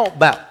need. I'm talking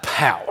about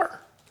power.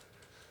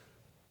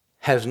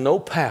 Has no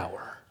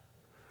power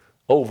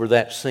over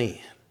that sin.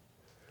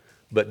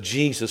 But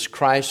Jesus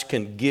Christ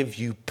can give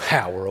you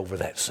power over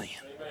that sin.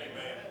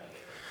 Amen.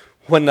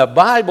 When the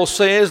Bible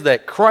says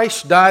that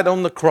Christ died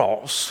on the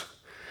cross,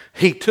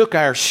 He took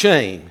our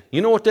shame.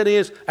 You know what that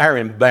is? Our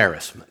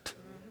embarrassment.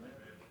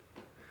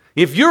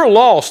 If you're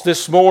lost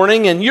this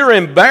morning and you're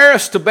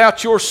embarrassed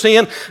about your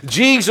sin,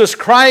 Jesus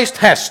Christ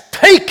has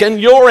taken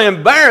your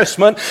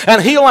embarrassment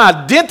and He'll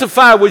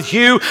identify with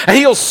you, and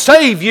He'll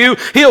save you,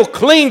 He'll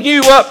clean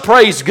you up,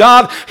 praise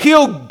God.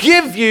 He'll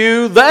give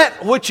you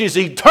that which is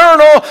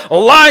eternal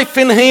life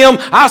in Him.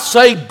 I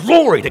say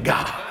glory to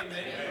God.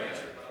 Amen.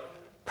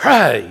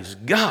 Praise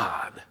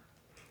God.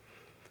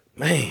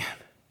 Man,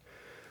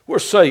 we're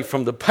saved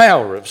from the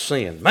power of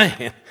sin.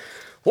 Man,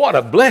 What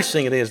a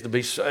blessing it is to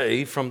be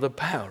saved from the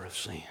power of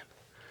sin.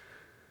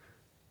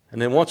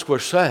 And then once we're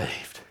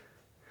saved,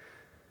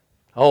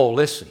 oh,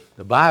 listen,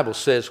 the Bible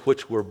says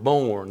which we're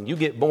born. You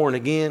get born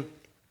again.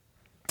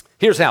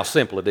 Here's how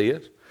simple it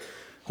is.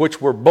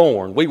 Which we're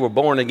born. We were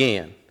born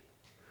again.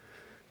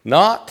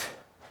 Not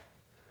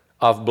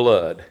of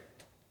blood.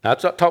 Now, I'm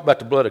not talking about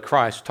the blood of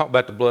Christ. I'm talking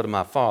about the blood of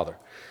my Father.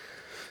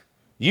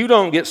 You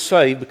don't get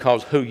saved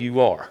because who you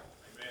are.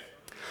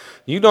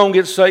 You don't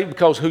get saved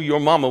because who your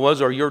mama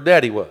was or your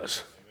daddy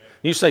was.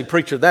 You say,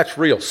 preacher, that's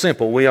real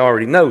simple. We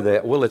already know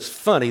that. Well, it's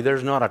funny.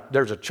 There's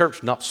a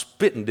church not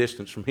spitting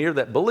distance from here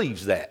that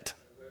believes that.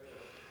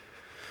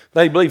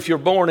 They believe if you're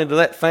born into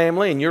that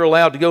family and you're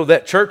allowed to go to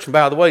that church, and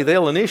by the way,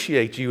 they'll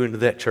initiate you into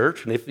that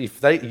church, and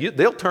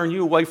they'll turn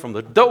you away from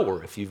the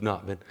door if you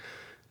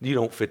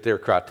don't fit their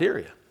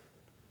criteria.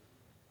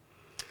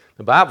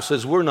 The Bible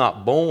says we're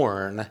not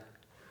born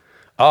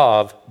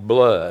of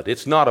blood.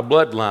 It's not a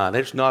bloodline.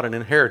 It's not an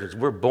inheritance.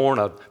 We're born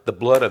of the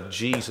blood of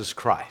Jesus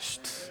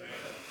Christ.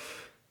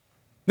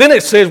 Then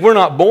it says we're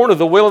not born of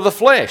the will of the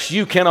flesh.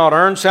 You cannot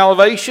earn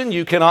salvation.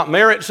 You cannot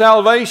merit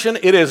salvation.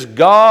 It is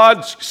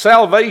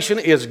salvation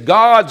is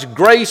God's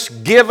grace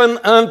given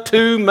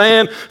unto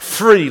man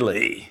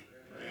freely.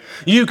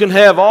 You can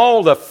have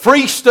all the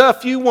free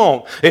stuff you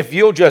want if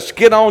you'll just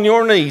get on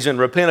your knees and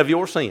repent of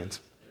your sins.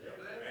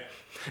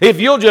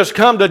 If you'll just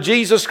come to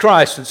Jesus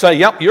Christ and say,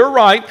 yep, you're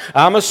right,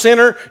 I'm a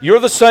sinner,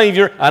 you're the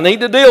Savior, I need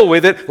to deal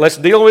with it, let's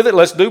deal with it,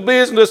 let's do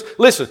business.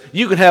 Listen,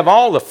 you can have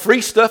all the free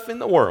stuff in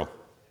the world.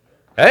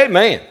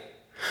 Amen.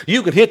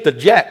 You can hit the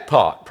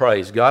jackpot,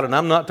 praise God, and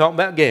I'm not talking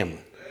about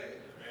gambling.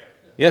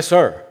 Yes,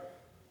 sir.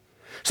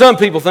 Some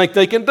people think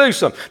they can do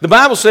something. The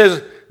Bible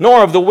says,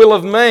 nor of the will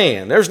of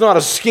man. There's not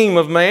a scheme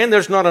of man.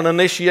 There's not an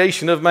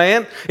initiation of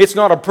man. It's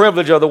not a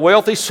privilege of the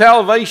wealthy.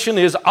 Salvation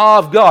is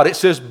of God. It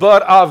says,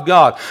 but of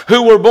God,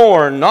 who were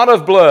born not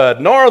of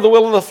blood, nor of the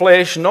will of the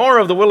flesh, nor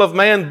of the will of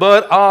man,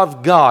 but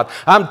of God.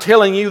 I'm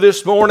telling you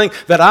this morning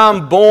that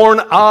I'm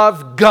born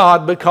of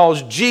God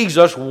because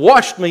Jesus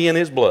washed me in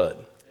His blood.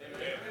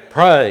 Amen.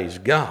 Praise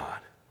God.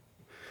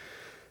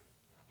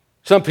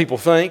 Some people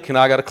think, and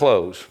I got to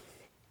close,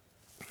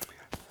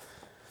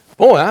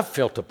 boy, I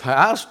felt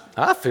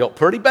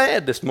pretty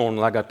bad this morning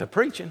when I got to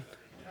preaching.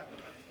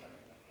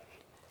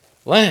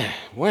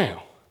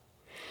 Well,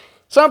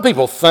 some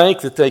people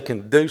think that they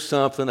can do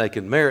something, they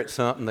can merit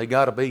something, they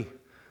got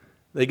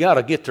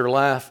to get their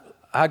life,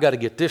 I got to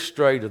get this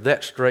straight or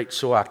that straight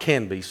so I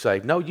can be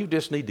saved. No, you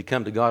just need to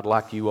come to God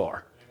like you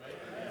are.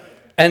 Amen.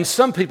 And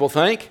some people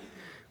think,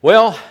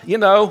 well,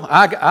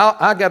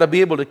 I got to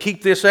be able to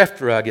keep this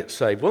after I get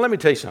saved. Well, let me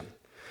tell you something.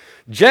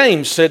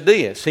 James said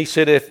this. He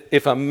said,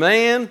 if a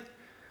man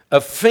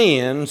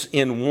offends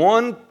in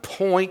one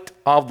point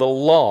of the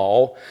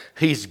law,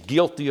 he's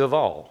guilty of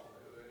all.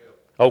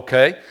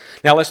 Okay?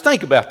 Now let's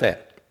think about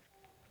that.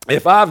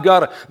 If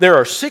there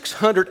are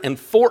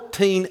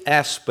 614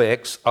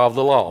 aspects of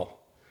the law,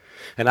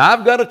 and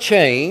I've got a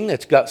chain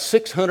that's got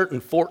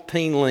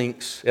 614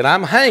 links, and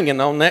I'm hanging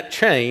on that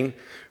chain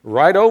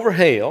right over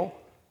hell,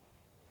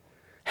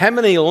 how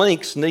many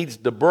links needs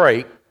to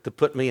break to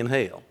put me in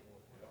hell?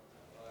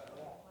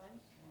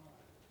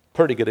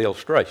 Pretty good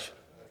illustration.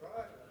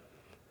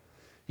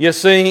 You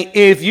see,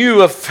 if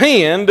you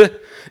offend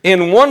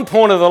in one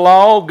point of the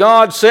law,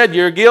 God said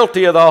you're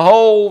guilty of the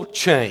whole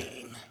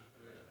chain.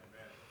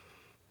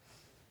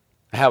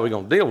 How are we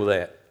going to deal with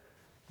that?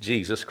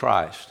 Jesus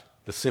Christ,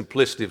 the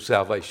simplicity of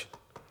salvation.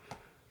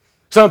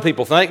 Some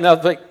people think,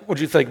 what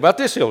do you think about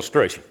this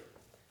illustration?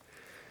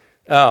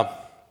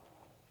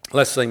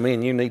 Let's say me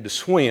and you need to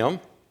swim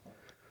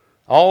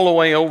all the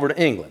way over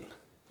to England.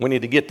 We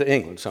need to get to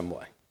England some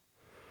way.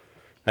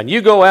 And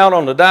you go out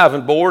on the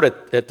diving board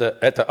at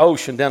the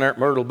ocean down there at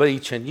Myrtle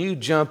Beach and you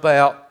jump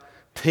out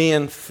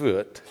 10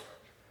 foot.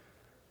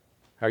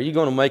 Are you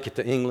going to make it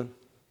to England?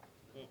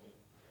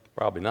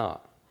 Probably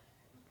not.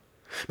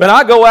 But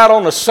I go out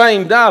on the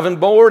same diving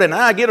board and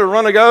I get a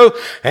run to go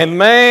and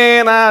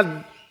man,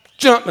 I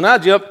jump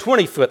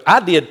 20 foot. I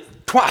did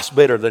twice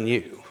better than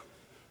you.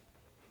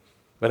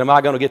 But am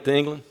I going to get to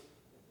England?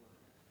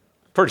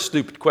 Pretty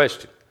stupid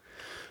question.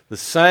 The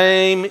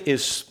same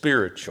is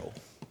spiritual.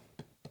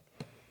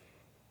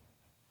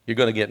 You're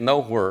going to get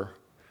nowhere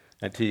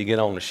until you get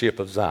on the ship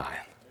of Zion.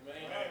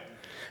 Amen.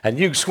 And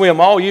you can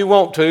swim all you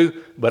want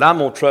to, but I'm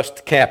going to trust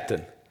the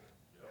captain.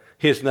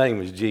 His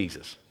name is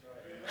Jesus.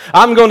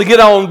 I'm going to get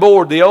on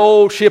board the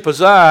old ship of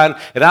Zion,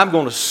 and I'm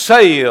going to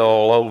sail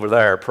over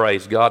there,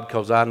 praise God,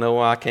 because I know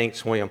I can't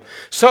swim.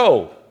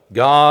 So,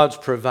 God's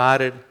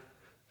provided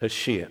a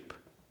ship,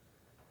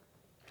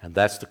 and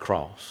that's the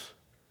cross.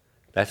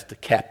 That's the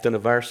captain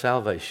of our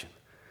salvation.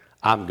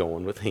 I'm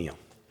going with Him.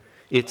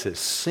 It's as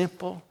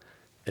simple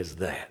as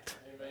that.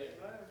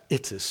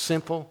 It's as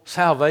simple.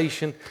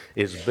 Salvation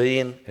is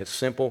being as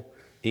simple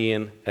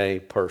in a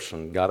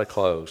person. Got to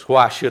close.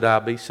 Why should I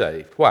be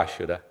saved? Why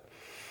should I?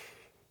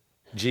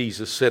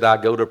 Jesus said, I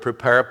go to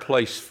prepare a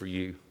place for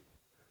you.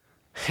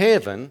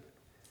 Heaven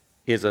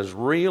is as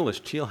real as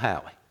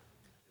Chilhowie.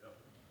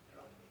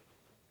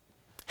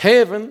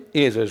 Heaven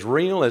is as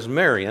real as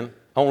Marion,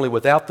 only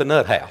without the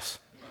nut house.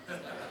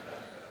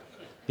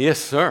 Yes,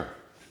 sir.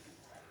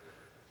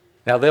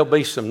 Now, there'll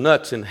be some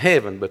nuts in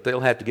heaven, but they'll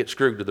have to get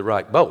screwed to the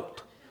right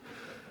bolt.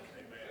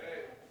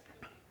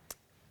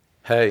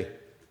 Hey,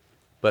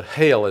 but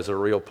hell is a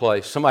real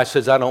place. Somebody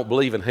says, I don't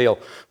believe in hell.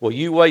 Well,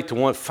 you wait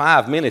to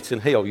 5 minutes in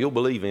hell, you'll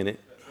believe in it.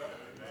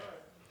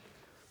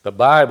 The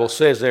Bible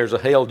says there's a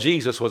hell.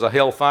 Jesus was a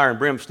hellfire and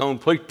brimstone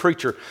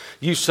preacher.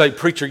 You say,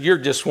 preacher, you're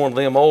just one of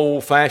them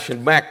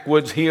old-fashioned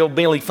backwoods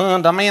hillbilly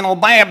fundamental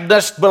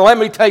Baptists. But let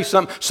me tell you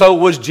something, so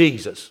was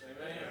Jesus.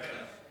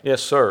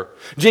 Yes, sir.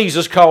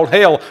 Jesus called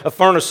hell a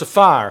furnace of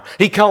fire.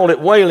 He called it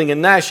wailing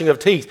and gnashing of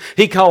teeth.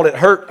 He called it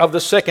hurt of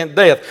the second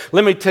death.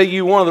 Let me tell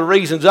you one of the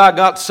reasons I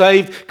got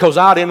saved, because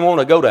I didn't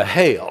want to go to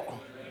hell.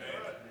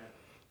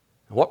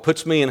 What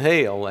puts me in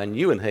hell and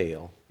you in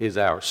hell is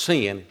our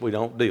sin if we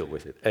don't deal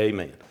with it.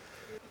 Amen.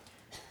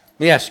 Let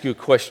me ask you a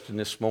question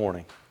this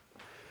morning.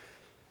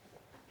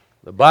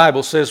 The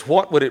Bible says,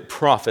 what would it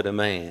profit a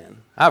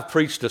man? I've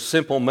preached a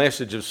simple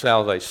message of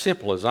salvation,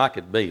 simple as I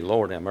could be,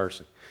 Lord have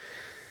mercy.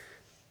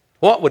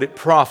 What would it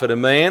profit a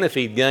man if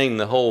he'd gain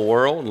the whole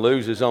world and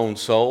lose his own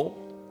soul?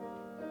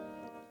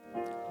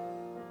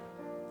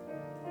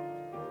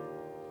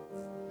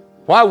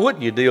 Why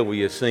wouldn't you deal with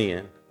your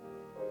sin?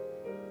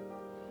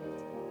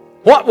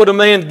 What would a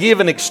man give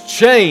in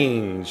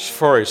exchange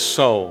for his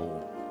soul?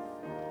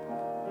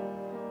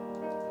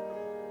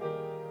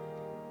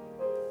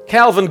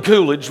 Calvin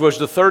Coolidge was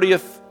the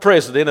 30th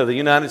president of the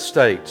United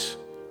States.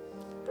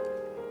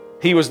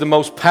 He was the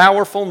most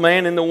powerful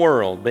man in the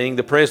world, being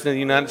the president of the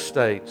United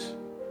States.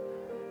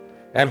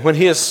 And when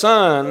his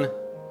son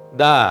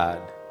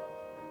died,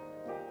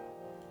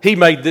 he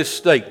made this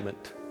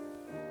statement.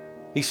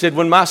 He said,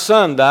 when my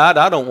son died,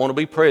 I don't want to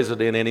be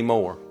president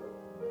anymore.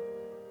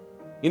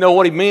 You know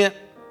what he meant?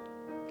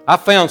 I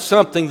found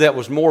something that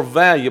was more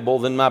valuable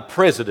than my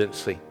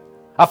presidency.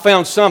 I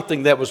found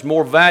something that was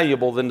more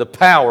valuable than the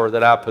power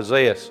that I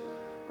possess.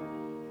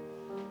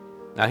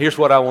 Now here's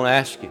what I want to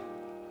ask you.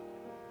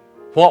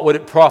 What would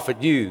it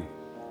profit you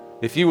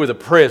if you were the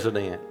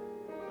president,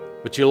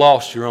 but you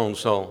lost your own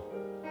soul?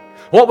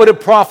 What would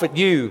it profit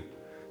you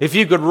if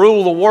you could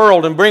rule the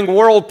world and bring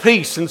world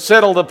peace and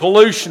settle the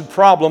pollution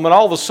problem and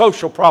all the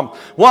social problems?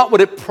 What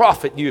would it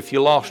profit you if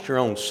you lost your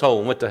own soul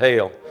and went to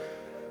hell?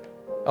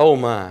 Oh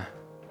my.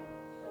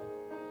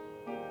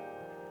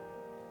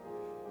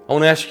 I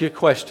want to ask you a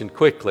question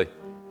quickly.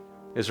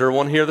 Is there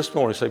one here this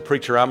morning say,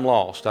 preacher, I'm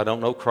lost. I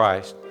don't know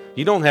Christ.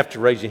 You don't have to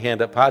raise your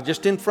hand up high,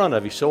 just in front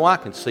of you so I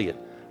can see it.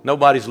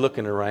 Nobody's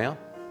looking around.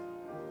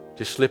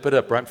 Just slip it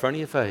up right in front of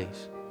your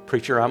face.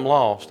 Preacher, I'm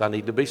lost. I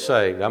need to be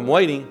saved. I'm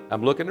waiting.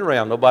 I'm looking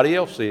around. Nobody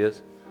else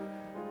is.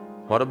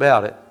 What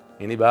about it?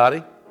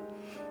 Anybody?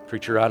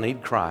 Preacher, I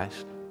need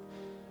Christ.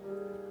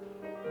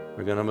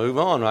 We're going to move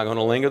on. I'm not going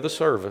to linger the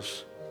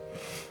service.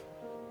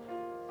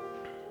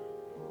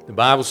 The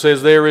Bible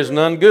says there is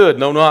none good,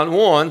 no, not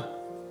one.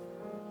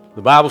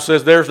 The Bible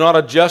says there's not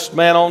a just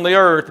man on the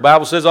earth. The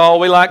Bible says all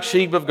we like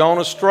sheep have gone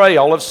astray.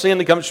 All have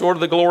sinned and come short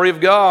of the glory of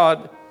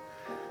God.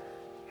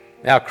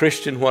 Now,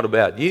 Christian, what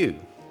about you?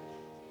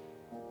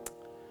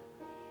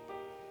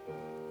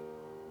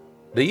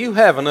 Do you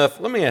have enough?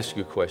 Let me ask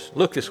you a question.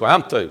 Look this way.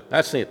 I'm through.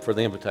 That's it for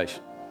the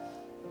invitation.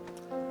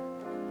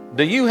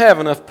 Do you have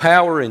enough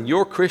power in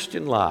your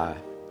Christian life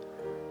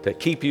to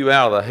keep you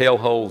out of the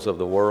hellholes of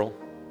the world?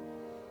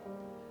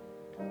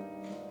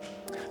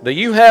 Do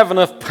you have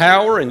enough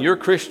power in your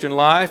Christian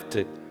life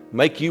to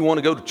make you want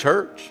to go to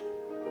church?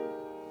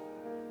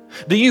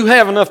 Do you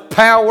have enough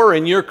power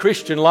in your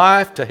Christian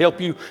life to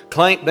help you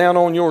clank down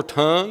on your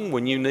tongue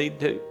when you need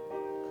to?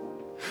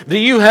 Do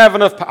you have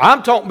enough?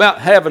 I'm talking about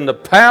having the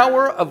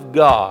power of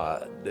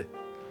God.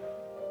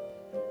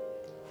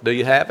 Do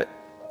you have it?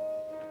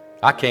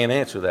 I can't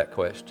answer that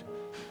question.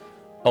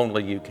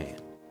 Only you can.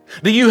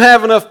 Do you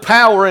have enough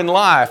power in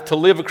life to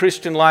live a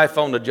Christian life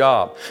on the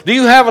job? Do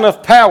you have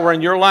enough power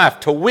in your life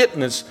to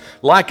witness,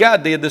 like I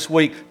did this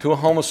week, to a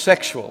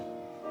homosexual,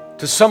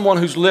 to someone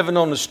who's living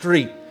on the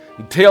street,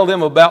 and tell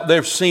them about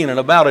their sin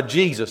and about a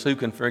Jesus who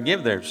can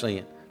forgive their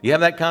sin? Do you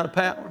have that kind of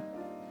power?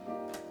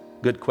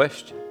 Good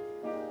question.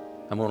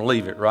 I'm going to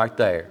leave it right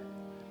there.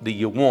 Do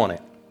you want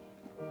it?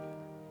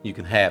 You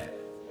can have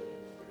it.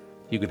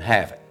 You can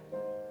have it.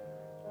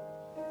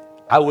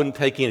 I wouldn't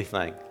take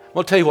anything. I'm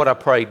going to tell you what I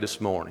prayed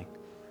this morning.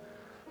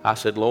 I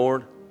said,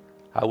 Lord,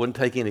 I wouldn't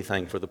take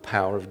anything for the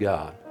power of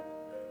God.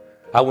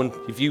 I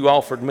wouldn't, if you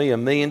offered me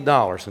 $1 million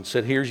and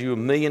said, here's you $1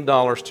 million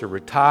to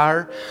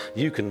retire,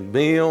 you can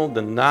build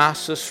the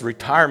nicest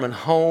retirement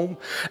home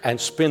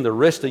and spend the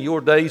rest of your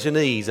days in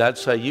ease, I'd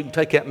say you can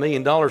take that $1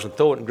 million and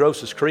throw it in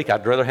Gross's Creek.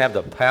 I'd rather have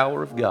the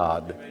power of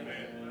God.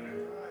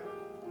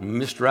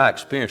 Mr. I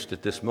experienced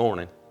it this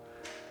morning.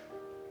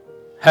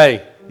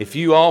 Hey, if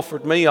you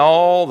offered me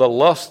all the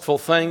lustful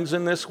things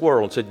in this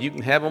world and said you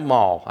can have them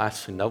all, I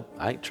said, no,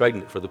 I ain't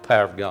trading it for the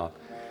power of God.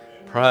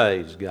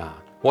 Praise God.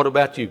 What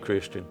about you,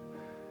 Christian?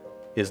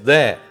 Is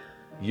that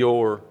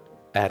your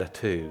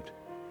attitude?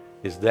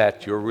 Is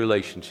that your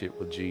relationship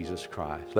with Jesus Christ?